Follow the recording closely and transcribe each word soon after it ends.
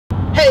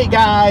Hey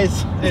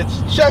guys,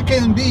 it's Chuck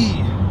and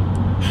B.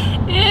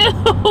 Ew.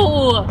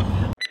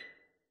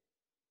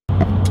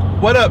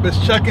 What up? It's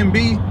Chuck and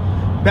B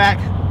back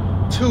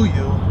to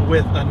you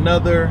with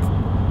another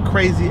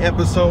crazy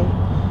episode.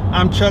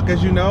 I'm Chuck,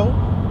 as you know.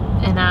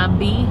 And I'm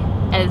B,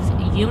 as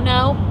you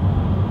know.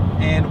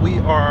 And we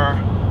are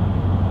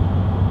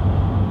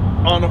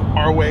on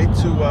our way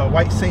to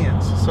White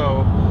Sands.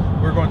 So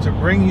we're going to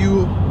bring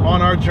you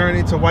on our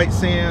journey to White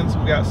Sands.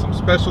 We got some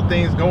special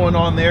things going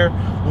on there.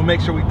 We'll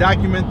make sure we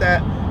document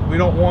that. We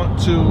don't want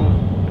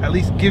to at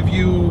least give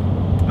you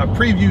a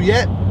preview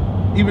yet,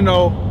 even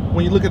though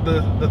when you look at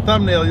the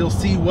thumbnail, you'll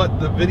see what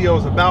the video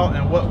is about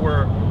and what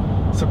we're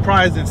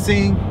surprised in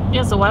seeing.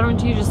 Yeah, so why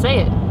don't you just say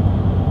it?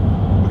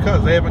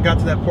 Because they haven't got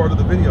to that part of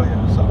the video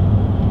yet. So.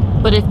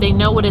 But if they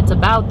know what it's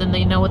about, then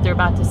they know what they're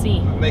about to see.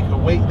 And they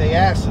can wait their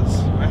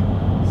asses, right?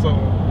 So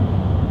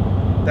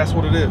that's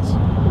what it is.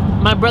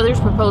 My brother's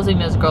proposing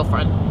to his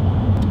girlfriend.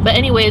 But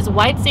anyways,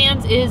 White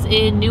Sands is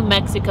in New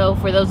Mexico,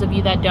 for those of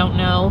you that don't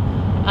know.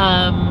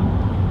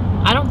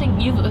 I don't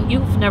think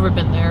you've never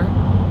been there.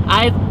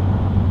 I've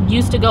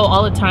used to go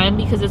all the time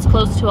because it's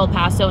close to El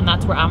Paso and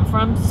that's where I'm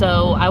from.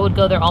 So I would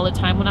go there all the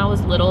time when I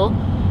was little.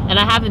 And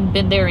I haven't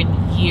been there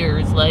in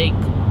years, like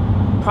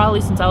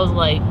probably since I was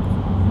like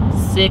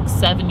 6,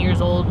 7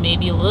 years old,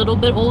 maybe a little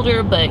bit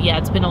older, but yeah,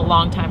 it's been a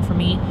long time for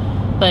me.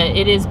 But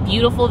it is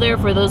beautiful there.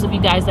 For those of you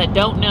guys that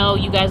don't know,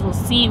 you guys will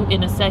see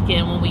in a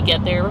second when we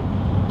get there.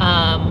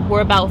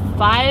 We're about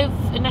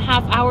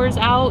 5.5 hours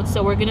out,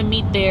 so we're gonna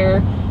meet there,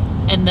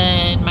 and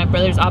then my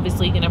brother's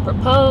obviously gonna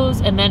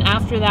propose, and then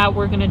after that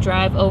we're gonna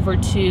drive over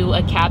to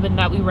a cabin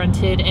that we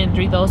rented in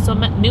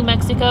Ruidoso, New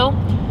Mexico.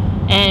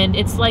 And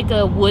it's like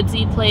a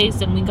woodsy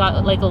place, and we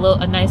got like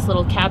a nice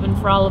little cabin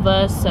for all of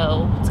us,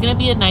 so it's gonna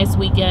be a nice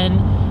weekend.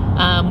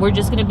 We're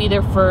just gonna be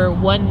there for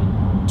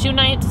 2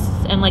 nights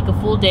and like a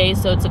full day,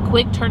 so it's a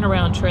quick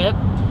turnaround trip.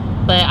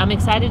 But I'm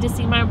excited to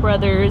see my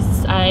brothers.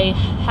 I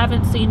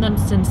haven't seen them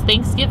since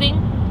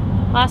Thanksgiving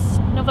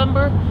last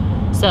November,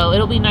 so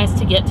it'll be nice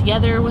to get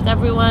together with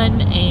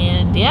everyone.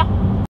 And yeah.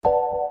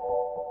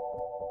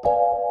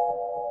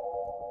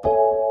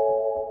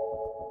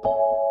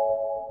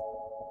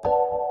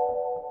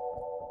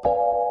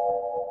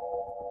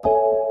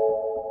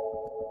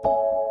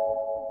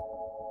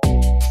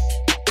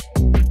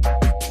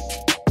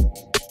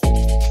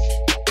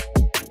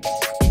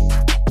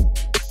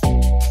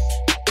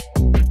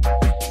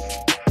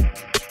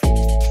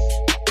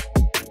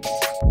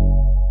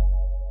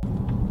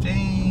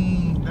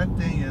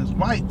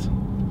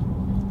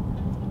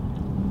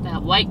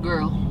 White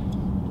girl.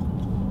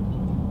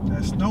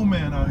 That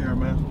snowman out here,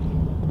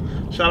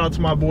 man. Shout out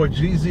to my boy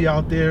Jeezy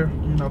out there.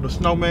 You know, the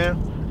snowman.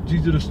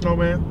 Jeezy the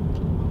snowman.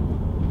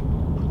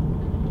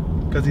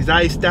 Because he's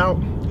iced out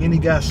and he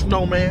got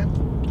snowman.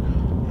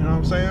 You know what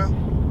I'm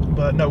saying?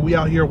 But no, we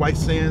out here, White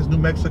Sands, New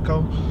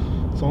Mexico.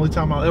 It's the only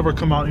time I'll ever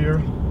come out here.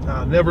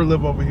 I'll never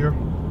live over here.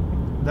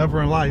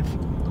 Never in life.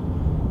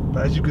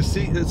 But as you can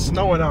see, it's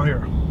snowing out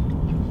here.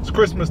 It's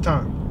Christmas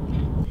time.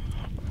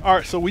 All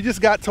right, so we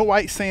just got to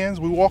White Sands.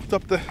 We walked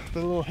up the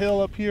little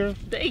hill up here.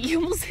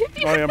 You almost hit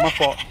me. Oh yeah, my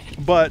fault.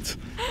 But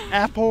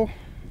Apple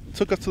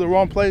took us to the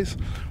wrong place.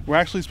 We're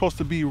actually supposed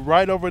to be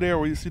right over there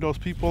where you see those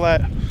people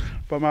at.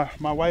 But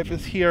my wife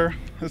is here.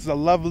 This is a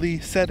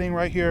lovely setting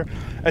right here.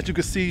 As you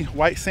can see,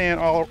 white sand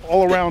all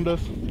around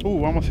us.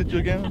 Ooh, I almost hit you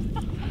again.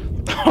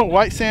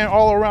 White sand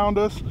all around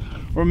us.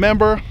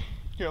 Remember,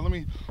 here, let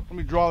me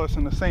draw this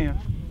in the sand.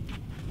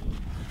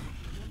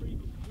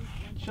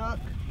 Chuck.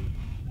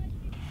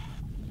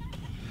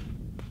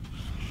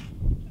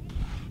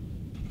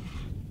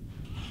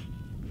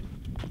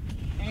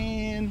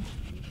 And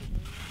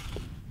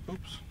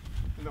oops,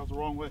 I think that was the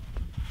wrong way.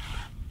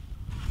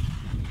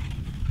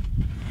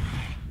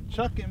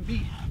 Chuck and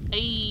B.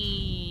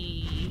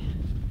 Hey.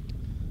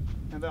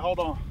 And then hold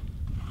on.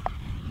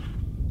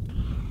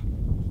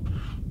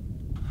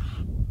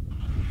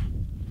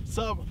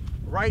 Sub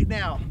right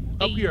now.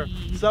 Up here.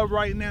 Sub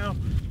right now.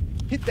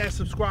 Hit that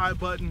subscribe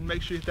button.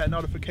 Make sure you hit that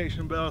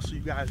notification bell so you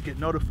guys get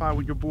notified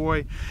when your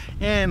boy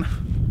and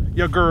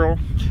your girl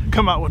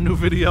come out with new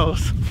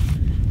videos.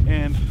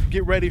 And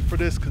get ready for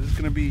this because it's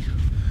going to be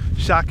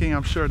shocking,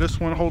 I'm sure. This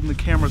one holding the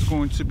camera is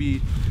going to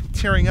be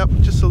tearing up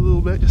just a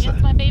little bit. It's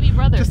my baby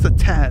brother. Just a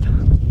tad.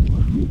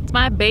 It's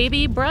my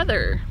baby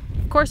brother.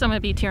 Of course I'm going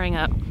to be tearing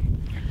up.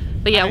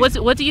 But yeah,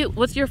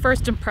 what's your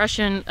first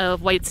impression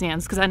of White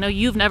Sands? Because I know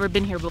you've never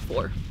been here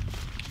before.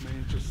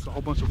 Man, just a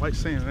whole bunch of white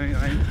sand.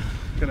 I ain't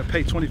going to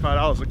pay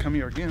 $25 to come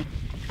here again.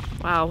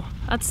 Wow,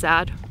 that's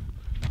sad.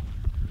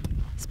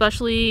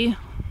 Especially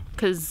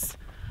because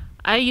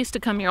I used to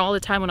come here all the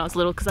time when I was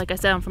little because, like I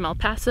said, I'm from El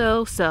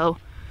Paso, so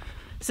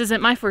this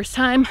isn't my first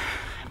time,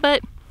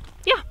 but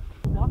yeah.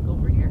 Walk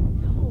over here?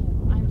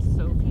 No, I'm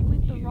so we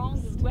went the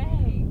wrong way,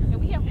 and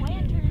we have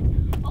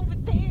lanterns over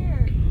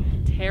there.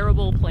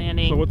 Terrible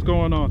planning. So what's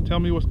going on?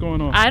 Tell me what's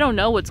going on. I don't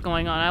know what's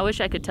going on. I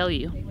wish I could tell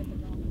you.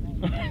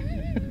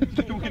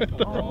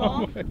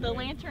 The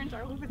lanterns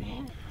are over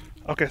there.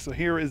 Okay, so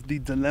here is the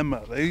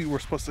dilemma. They were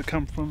supposed to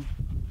come from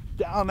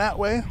down that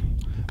way.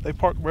 They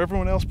parked where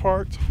everyone else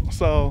parked.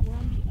 So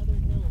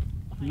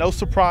no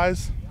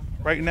surprise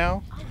right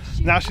now.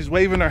 Now she's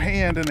waving her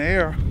hand in the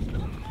air.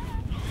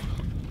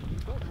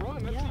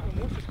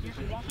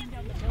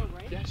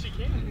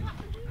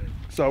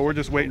 So we're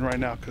just waiting right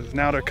now because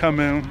now they're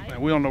coming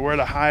and we don't know where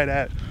to hide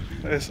at.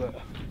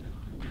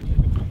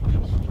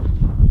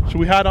 Should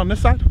we hide on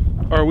this side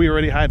or are we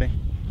already hiding?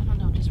 I don't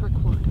know, just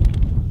record.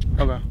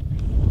 Okay.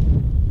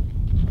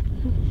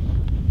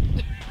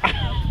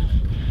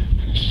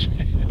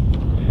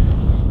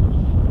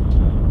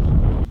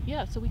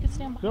 Yeah, so we could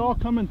stand behind. They're all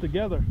coming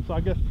together, so I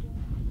guess.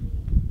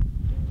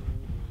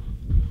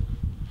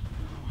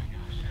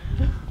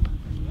 Are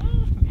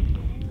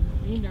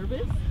you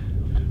nervous?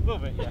 A little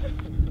bit, yeah.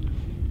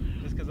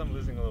 Just because I'm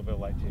losing a little bit of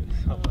light too.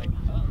 So I'm like,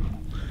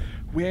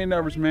 We ain't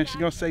nervous, man. She's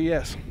gonna say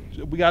yes.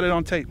 We got it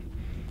on tape.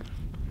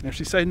 And if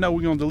she say no,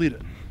 we're gonna delete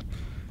it.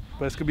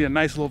 But it's gonna be a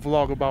nice little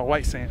vlog about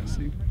White Sands.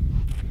 See?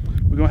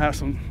 We're gonna have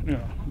some,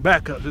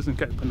 backup just in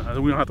case. But no,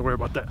 we don't have to worry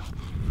about that.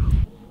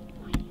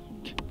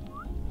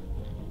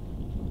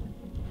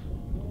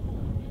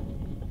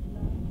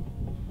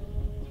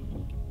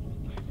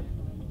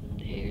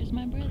 There's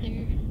my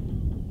brother.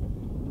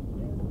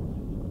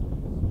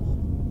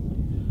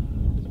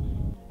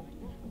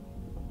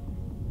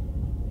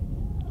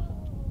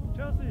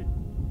 Chelsea!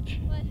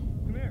 What?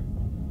 Come here.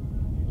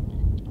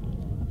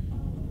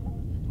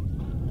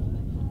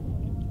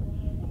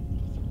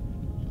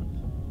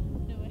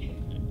 No way.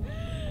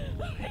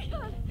 Oh my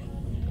god.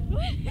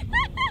 What?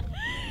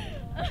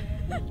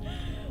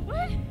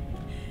 What?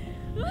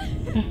 What?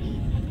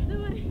 No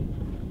way.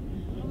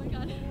 Oh my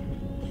god.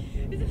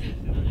 Is this...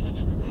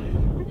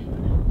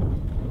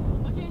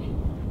 Okay.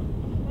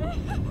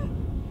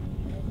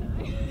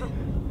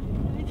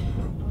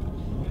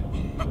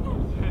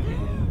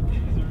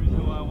 There's a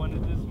reason why I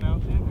wanted this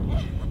mountain.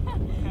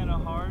 It's kind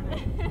of hard.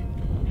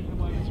 Reason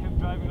why we kept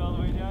driving all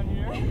the way down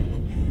here.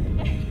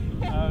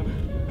 I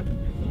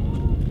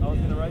was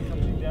gonna write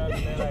something down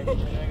and then I got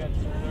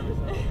super nervous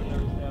and I was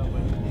nervous now,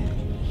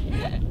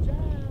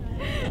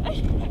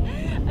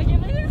 I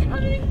can't believe this is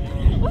happening.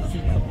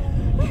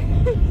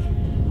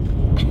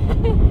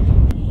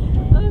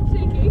 I'm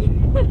shaking.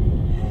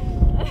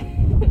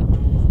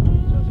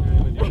 Chelsea,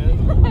 ready with your head?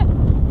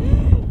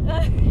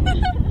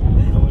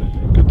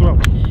 Good throw. Oh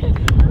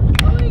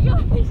my gosh. Tell you I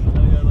love you.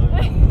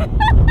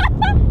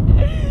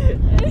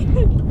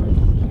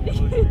 Will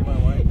you be my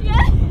wife?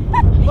 Yeah.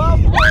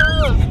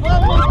 Vamos!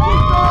 Vamos,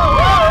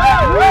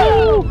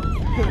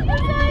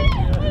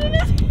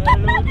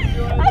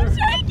 I'm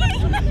shaking.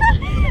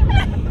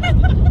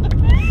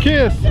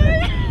 Kiss! Can I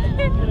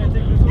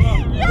take this one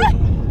off? Yeah.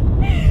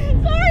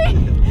 Sorry.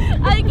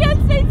 I can't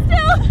stay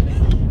still.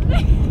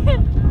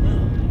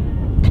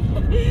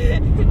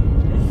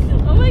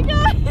 Oh my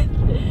god.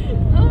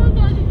 Oh my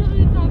god,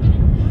 something's happening.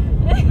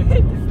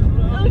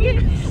 Okay,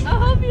 I'll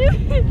help you.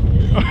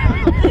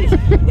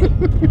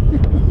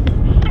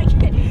 I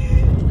can't.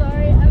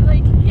 Sorry, I'm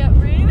like, can't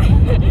breathe.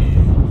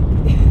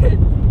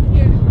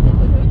 Here, I don't know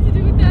what to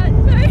do with that.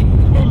 Sorry.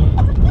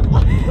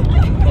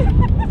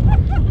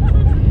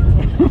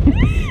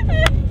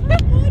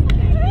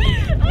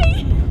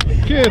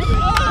 Kiss!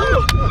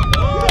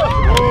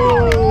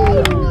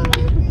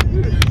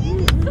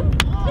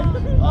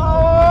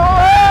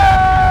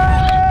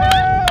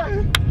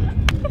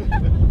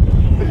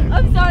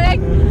 I'm sorry,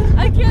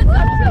 I can't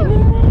stop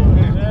shaking.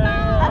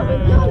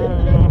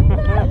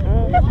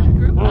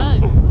 Group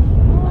hug.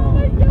 Oh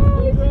my gosh.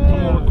 I'm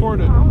gonna record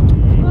it. I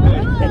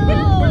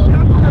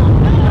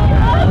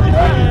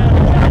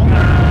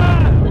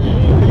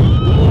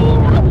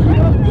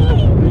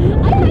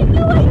had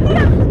no idea.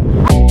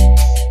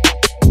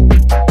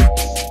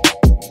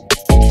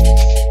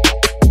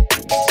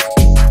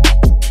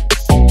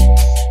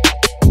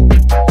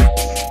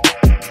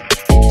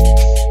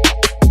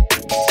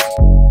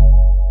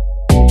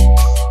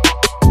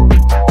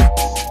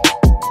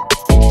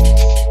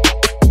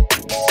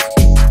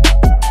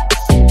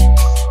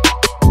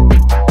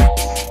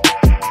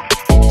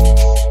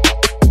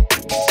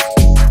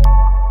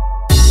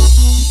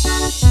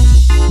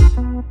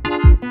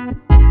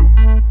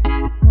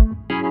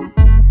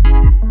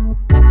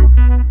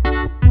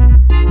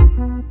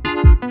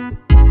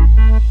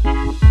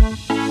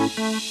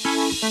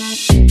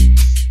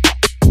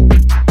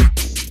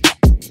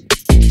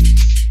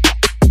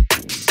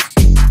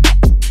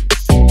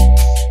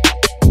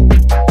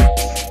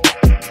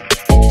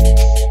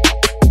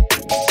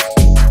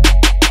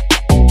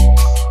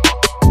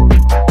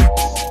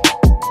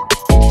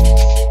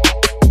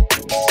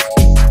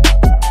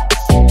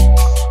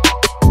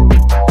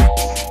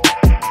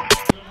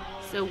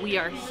 So we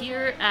are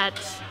here at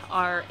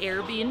our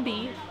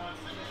Airbnb.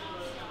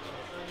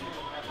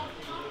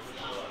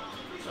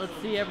 Let's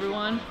see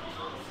everyone.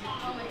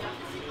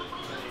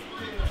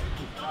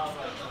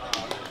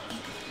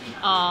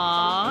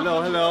 Aww.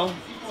 Hello, hello.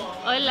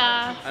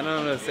 Hola. I don't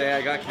know what to say.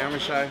 I got camera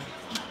shy.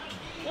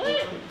 What?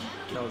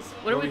 That was,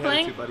 What are where we headed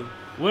playing? to, buddy?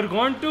 We're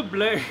going to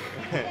play.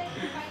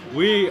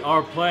 We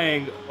are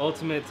playing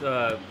ultimate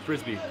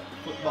frisbee.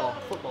 Football.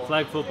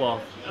 Flag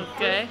football.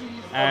 Okay.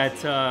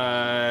 At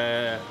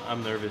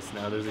I'm nervous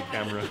now. There's a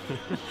camera.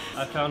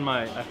 I found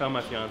my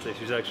fiance.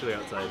 She's actually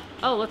outside.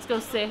 Oh, let's go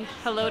say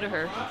hello to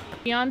her.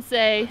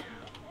 Fiance.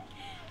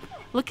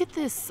 Look at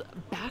this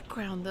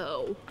background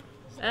though.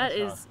 That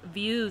is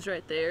views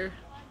right there.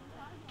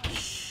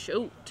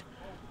 Shoot.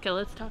 Okay,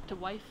 let's talk to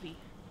wifey.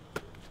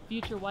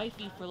 Future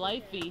wifey for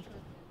lifey.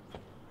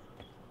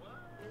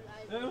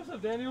 Hey, what's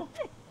up, Daniel?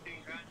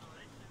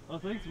 Oh,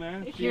 thanks,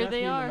 man. Here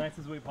they are. In the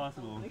nicest way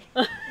possible.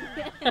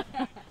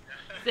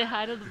 Say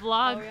hi to the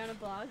vlog. Oh, we're on a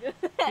vlog?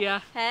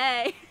 Yeah.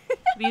 Hey.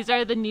 These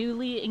are the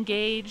newly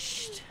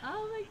engaged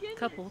Oh my goodness.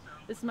 couple.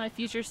 This is my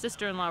future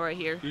sister-in-law right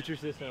here. Future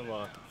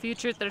sister-in-law.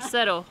 Future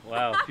tercero.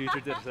 Wow, future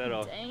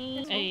tercero.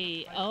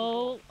 Hey,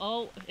 oh,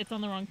 it's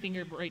on the wrong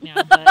finger right now,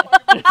 but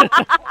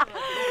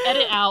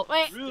edit out.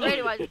 Wait,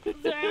 wait, what?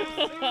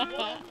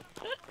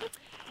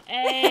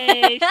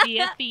 Hey, she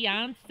a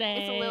fiance.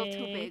 It's a little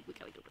too big. We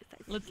gotta go this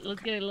side.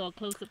 Let's get a little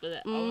close up of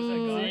that. Oh, was that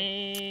guy?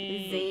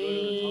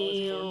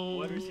 Hey.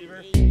 Wide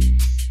receiver.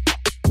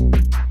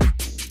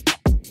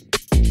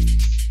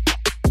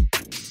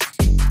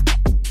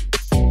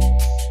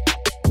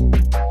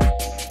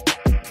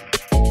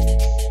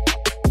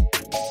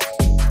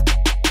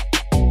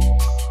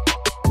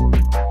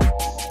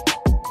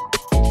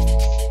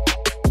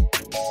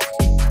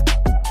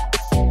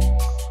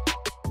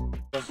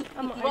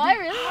 Why,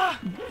 really?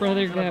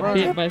 Brother got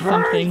bit by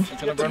something. You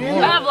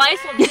have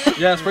Lysol too?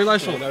 Yeah, spray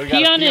Lysol.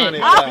 Pee on it.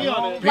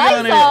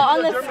 Lysol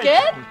on the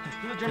skin?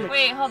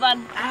 Wait, hold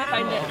on. I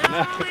find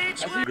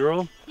it.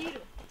 Girl,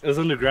 it was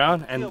on the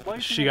ground and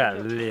she got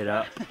lit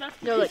up.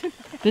 No, look.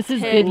 This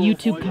is good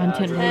YouTube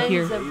content right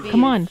here.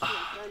 Come on,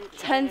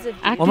 Tons of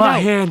act I'm it out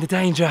out. here in the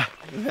danger,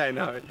 I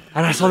know.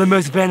 and I saw the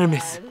most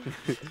venomous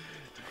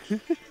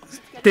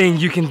thing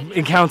you can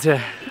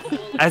encounter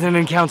as an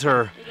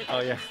encounterer.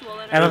 Oh yeah.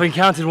 And I've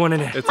encountered one in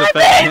it. It's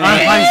affecting. I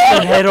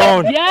faced it head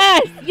on.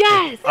 Yes,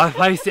 yes. I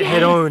faced it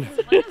head on.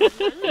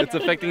 It's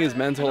affecting his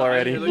mental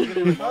already.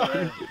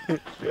 Uh-oh.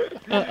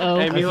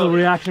 That's the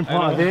reaction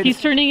part of it. He's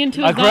turning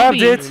into a I grabbed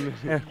zombie.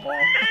 it.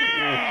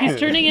 He's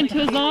turning into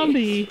a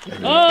zombie.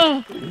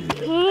 Oh.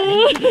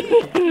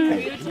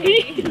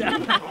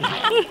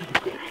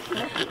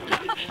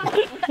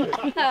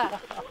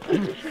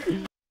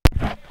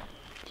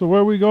 So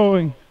where are we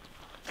going?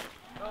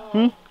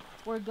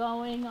 We're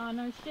going on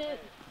our ship.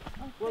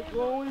 We're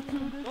going to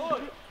the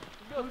ship.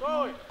 Go,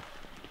 going.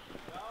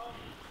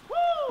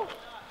 Woo!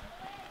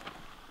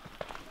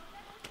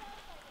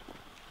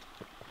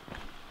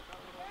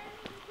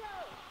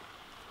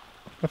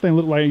 That thing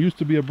looked like it used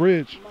to be a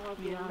bridge.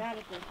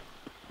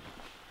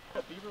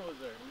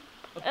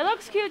 It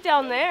looks cute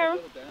down there,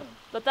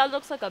 but that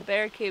looks like a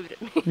barricade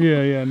to me.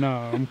 Yeah,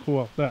 nah, I'm cool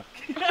off that.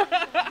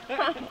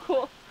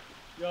 Cool.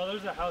 Yo,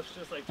 there's a house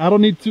just like I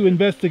don't need to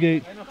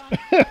investigate. Yo,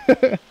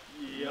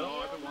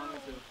 I've been wanting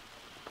to.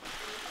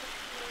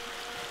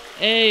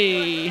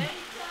 Hey.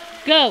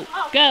 Go,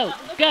 go,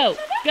 go,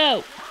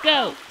 go,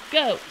 go,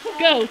 go,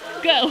 go,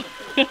 go.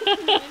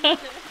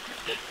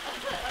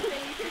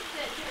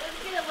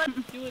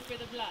 Do it for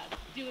the vlog.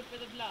 Do it for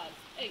the vlog.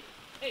 Hey,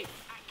 hey.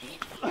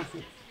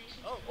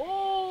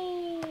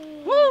 Oh.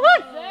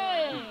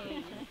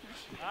 Dang.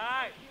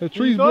 The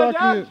tree's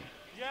blocking it.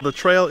 The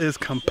trail is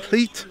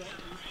complete.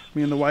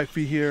 Me and the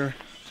wifey here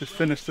just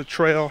finished the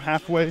trail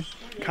halfway,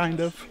 kind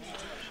of.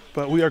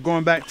 But we are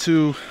going back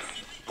to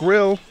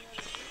grill,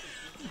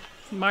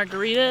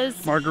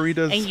 Margaritas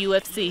margaritas, and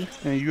UFC.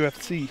 and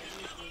UFC.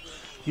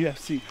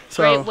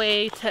 Great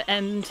way to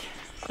end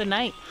the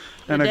night.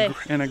 The day.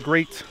 And a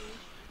great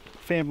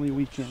family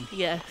weekend.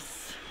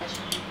 Yes.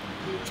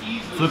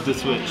 Flip the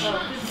switch.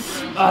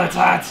 Oh, it's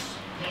hot.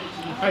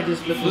 I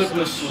just flipped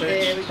the switch.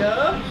 There we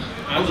go.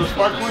 Was it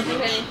spark one?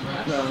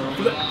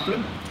 Flip.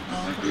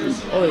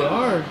 Oh, they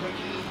are.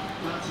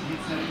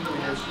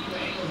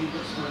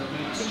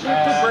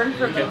 Burn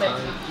for a little bit.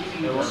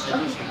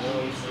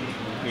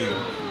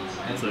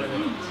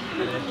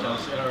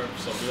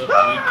 We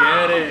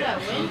get it.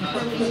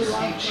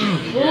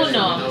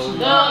 Uno,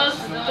 dos,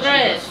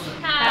 tres.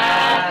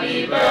 Happy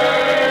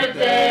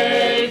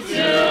birthday to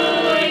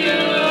you.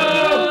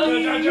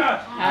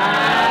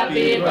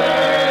 Happy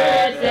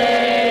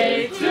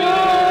birthday to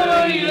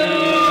you.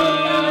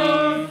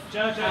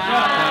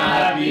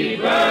 Happy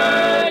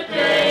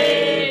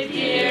birthday,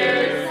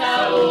 dear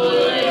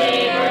Saul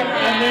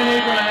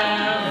Abraham.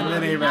 And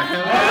then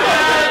Abraham.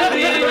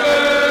 Happy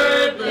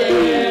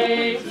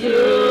birthday to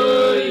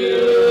you.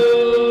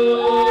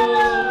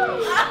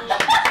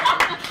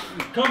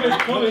 Come in.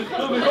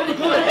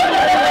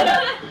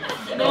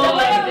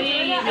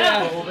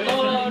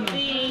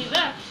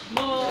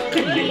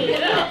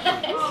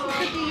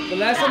 The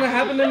last time that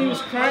happened, then he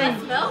was crying.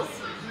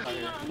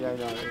 Yeah, I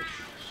know.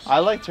 I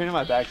like turning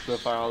my back to the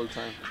fire all the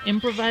time.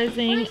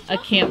 Improvising a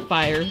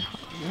campfire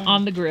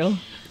on the grill.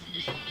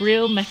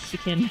 Real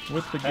Mexican.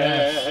 With the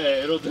gas.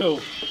 Hey, it'll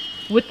do.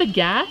 With the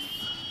gas?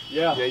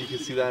 Yeah. Yeah, you can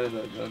see that in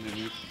the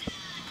underneath.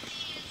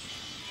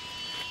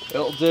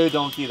 It'll do,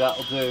 donkey,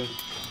 that'll do.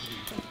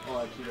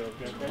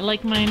 I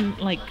like mine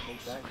like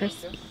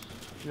crisp.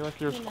 You like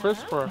yours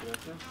crisp or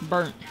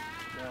Burnt.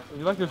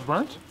 you like yours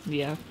burnt?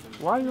 Yeah.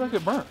 Why do you like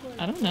it burnt?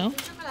 I don't know.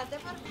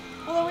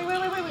 Oh, wait.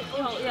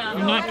 Oh, yeah.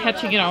 I'm not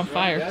catching it on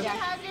fire. You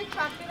have your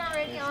chocolate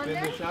already on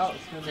there? So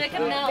it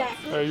can melt.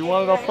 Hey, you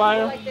want it on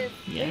fire?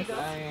 Yes.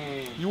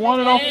 You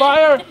want it on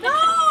fire?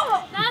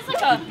 No! That's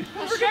like a...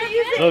 We're gonna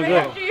use it Look, right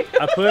look. after you.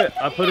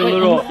 I put a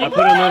little, A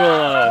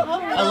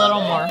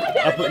little more.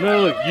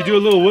 no, look, you do a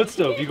little wood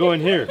stove. You go in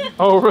here.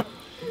 Oh, really?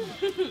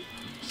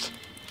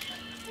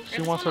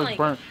 She wants hers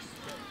burnt.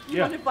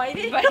 Yeah. Want to bite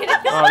it?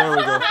 Oh, there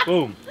we go.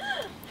 Boom.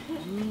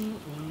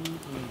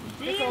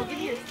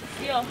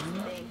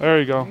 There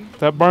you go.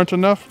 That burnt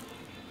enough?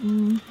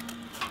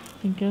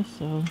 I guess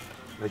so.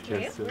 I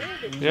guess so.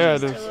 Yeah,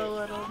 it is.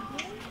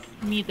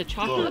 Need the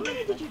chocolate?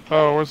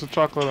 Oh, where's the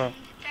chocolate at?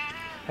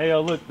 Hey,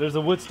 oh look, there's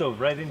a wood stove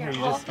right in here. You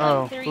just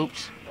Oh,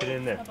 oops. put it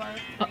in there.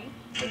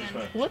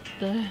 What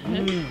the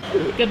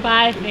heck?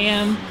 Goodbye,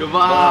 fam.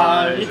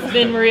 Goodbye. It's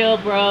been real,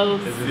 bros.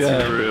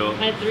 Yeah. real.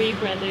 My 3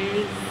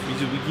 brothers.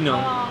 You know.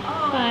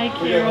 Bye,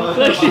 Carol.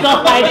 Look, she's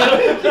all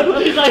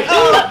hiding. She's like,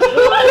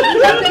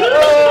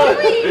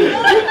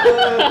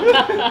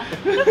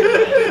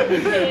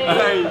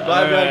 Alright,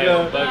 bye,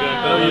 Becca. Bye.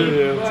 Love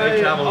you. Safe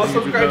travels. I'll Thank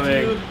you for subscribe to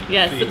coming. you.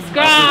 yeah,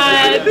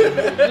 subscribe.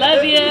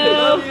 Love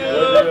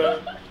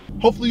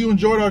you. Hopefully you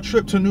enjoyed our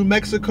trip to New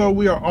Mexico.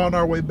 We are on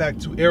our way back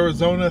to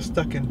Arizona,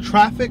 stuck in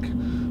traffic.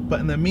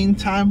 But in the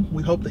meantime,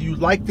 we hope that you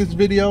like this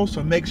video.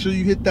 So make sure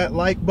you hit that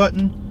like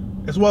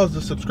button, as well as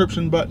the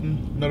subscription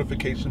button,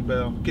 notification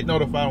bell. Get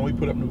notified when we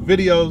put up new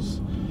videos.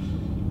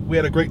 We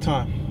had a great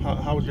time.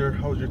 How was your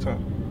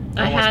time?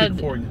 I had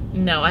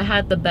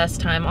the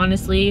best time.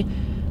 Honestly,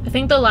 I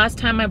think the last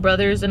time my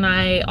brothers and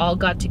I all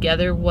got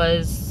together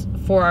was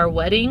for our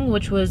wedding,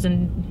 which was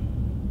in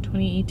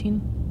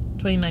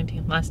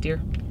 2019, last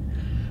year.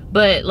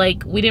 But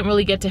like, we didn't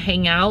really get to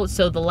hang out.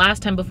 So the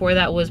last time before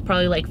that was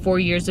probably like 4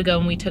 years ago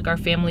when we took our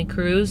family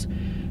cruise.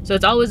 So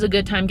it's always a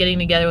good time getting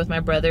together with my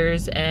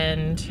brothers,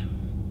 and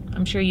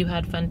I'm sure you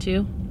had fun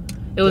too.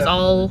 It was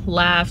all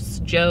laughs,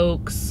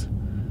 jokes.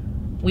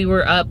 We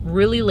were up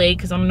really late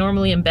because I'm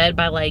normally in bed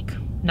by like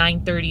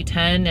 9:30,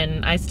 10,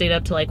 and I stayed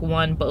up to like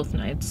 1 both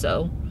nights.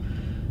 So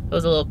it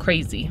was a little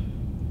crazy.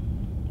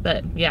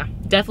 But yeah,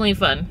 definitely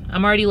fun.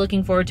 I'm already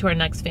looking forward to our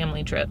next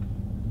family trip.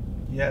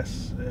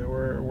 Yes,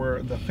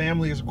 the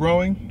family is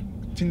growing,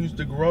 continues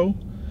to grow,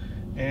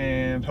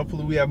 and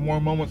hopefully we have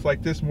more moments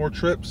like this, more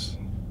trips,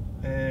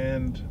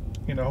 and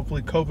you know,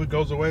 hopefully COVID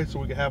goes away so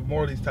we can have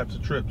more of these types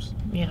of trips.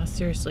 Yeah,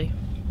 seriously.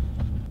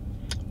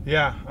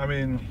 Yeah, I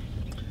mean,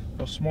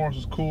 those s'mores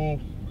was cool.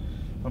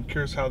 I'm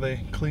curious how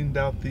they cleaned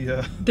out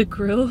the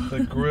grill.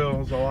 The grill.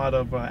 There's a lot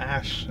of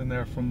ash in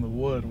there from the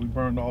wood. We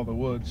burned all the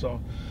wood.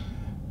 So,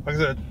 like I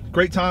said,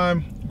 great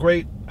time,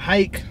 great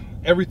hike.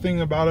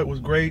 Everything about it was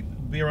great.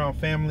 Be around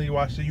family,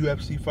 watch the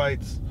UFC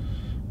fights,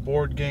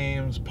 board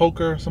games,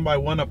 poker.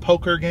 Somebody won a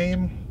poker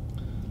game.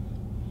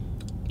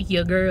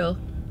 Your girl.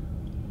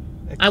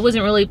 I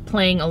wasn't really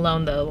playing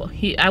alone though.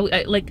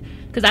 I like,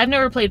 because I've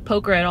never played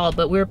poker at all,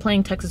 but we were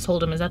playing Texas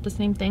Hold'em. Is that the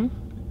same thing?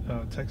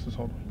 Texas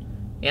Hold'em.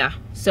 Yeah,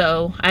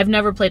 so I've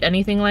never played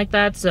anything like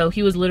that. So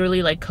he was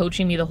literally like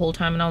coaching me the whole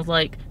time, and I was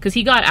like, because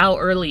he got out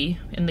early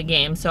in the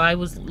game, so I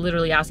was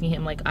literally asking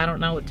him like, I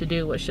don't know what to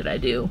do. What should I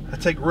do? I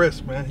take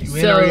risks, man. You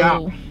in or you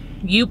out.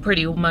 You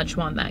pretty much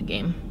won that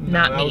game, No,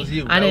 not that me. was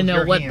you. I That didn't was know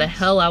your what the hands.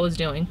 hell I was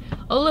doing.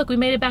 Oh look, we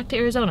made it back to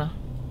Arizona.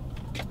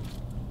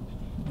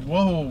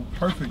 Whoa,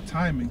 perfect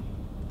timing.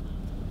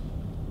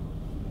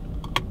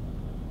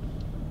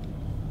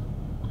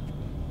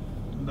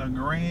 The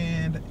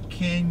Grand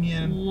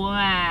Canyon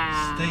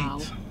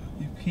State.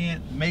 You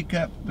can't make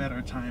up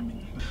better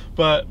timing.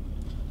 But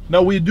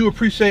no, we do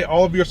appreciate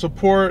all of your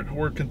support.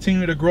 We're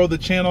continuing to grow the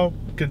channel,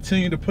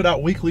 continue to put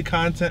out weekly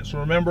content. So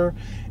remember,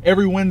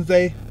 every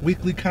Wednesday,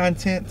 weekly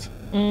content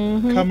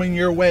coming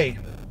your way.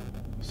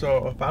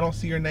 So if I don't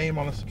see your name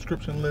on the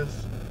subscription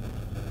list,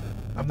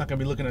 I'm not gonna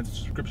be looking at the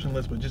subscription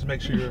list, but just make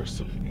sure you're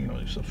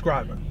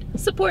subscribing.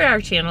 Support our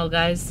channel,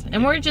 guys.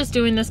 And we're just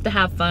doing this to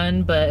have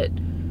fun, but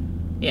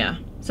yeah,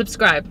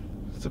 subscribe.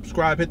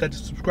 Subscribe, hit that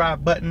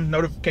subscribe button,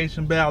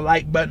 notification bell,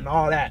 like button,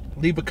 all that.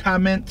 Leave a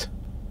comment,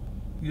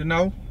 you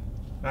know.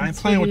 I ain't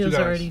playing with you guys. This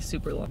video's already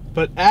super long.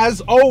 But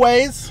as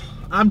always,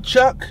 I'm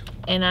Chuck.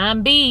 And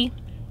I'm B.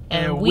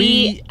 And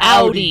we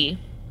outie.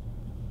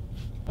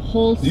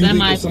 Whole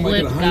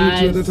semi-flip,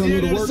 guys. Yeah,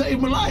 that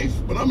saved my life.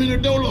 But I'm in a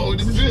dolo.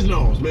 This is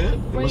Drizznos,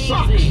 man. My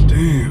socks.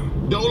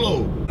 Damn.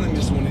 Dolo.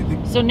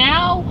 So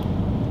now,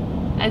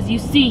 as you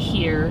see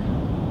here,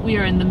 we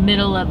are in the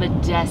middle of a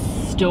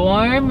dust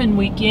storm and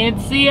we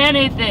can't see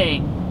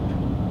anything.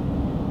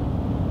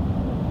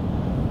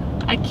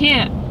 I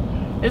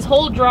can't. This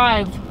whole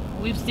drive,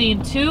 we've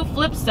seen 2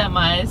 flip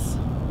semis,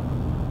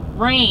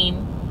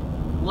 rain,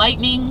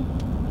 lightning,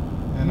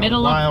 And middle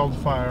a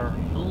wildfire.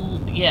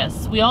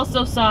 Yes, we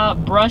also saw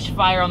brush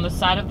fire on the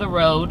side of the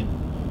road,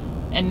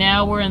 and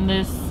now we're in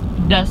this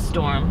dust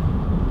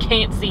storm.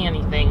 Can't see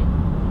anything.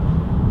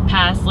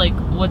 past like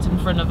what's in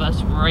front of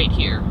us right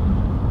here.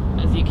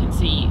 As you can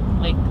see,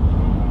 like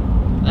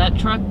that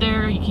truck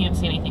there, you can't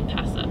see anything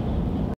past that.